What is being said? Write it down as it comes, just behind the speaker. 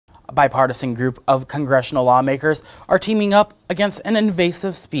A bipartisan group of congressional lawmakers are teaming up against an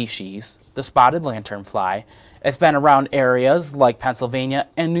invasive species, the spotted lanternfly. It's been around areas like Pennsylvania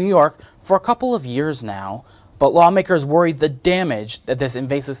and New York for a couple of years now, but lawmakers worry the damage that this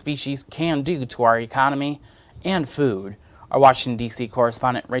invasive species can do to our economy and food. Our Washington, D.C.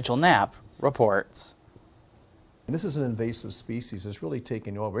 correspondent Rachel Knapp reports. This is an invasive species. It's really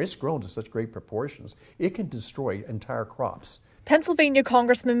taking over. It's grown to such great proportions. It can destroy entire crops. Pennsylvania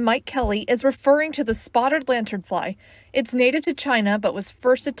Congressman Mike Kelly is referring to the spotted lanternfly. It's native to China but was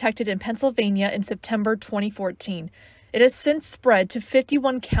first detected in Pennsylvania in September 2014. It has since spread to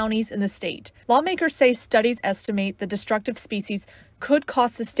 51 counties in the state. Lawmakers say studies estimate the destructive species could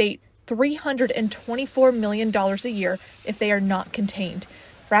cost the state $324 million a year if they are not contained,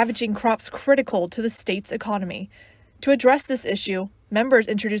 ravaging crops critical to the state's economy. To address this issue, members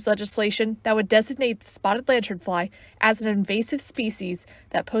introduced legislation that would designate the spotted lanternfly as an invasive species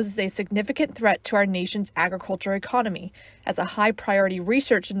that poses a significant threat to our nation's agriculture economy as a high-priority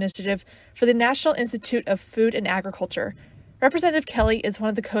research initiative for the National Institute of Food and Agriculture. Representative Kelly is one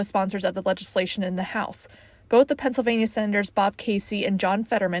of the co-sponsors of the legislation in the House. Both the Pennsylvania Senators Bob Casey and John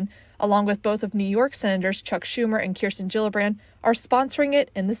Fetterman, along with both of New York Senators Chuck Schumer and Kirsten Gillibrand, are sponsoring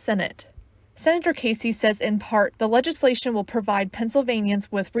it in the Senate. Senator Casey says in part the legislation will provide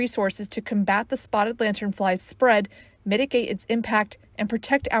Pennsylvanians with resources to combat the spotted lanternfly's spread, mitigate its impact, and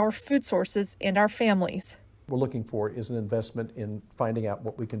protect our food sources and our families. What we're looking for is an investment in finding out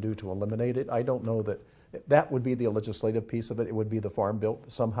what we can do to eliminate it. I don't know that that would be the legislative piece of it. It would be the farm bill.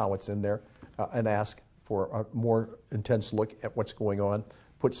 Somehow it's in there, and ask for a more intense look at what's going on,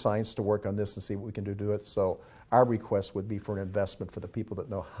 put science to work on this and see what we can do to it. So our request would be for an investment for the people that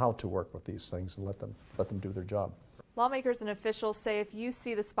know how to work with these things and let them do their job. Lawmakers and officials say if you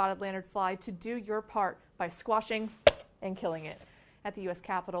see the spotted lanternfly, to do your part by squashing and killing it. At the U.S.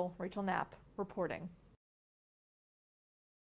 Capitol, Rachel Knapp reporting.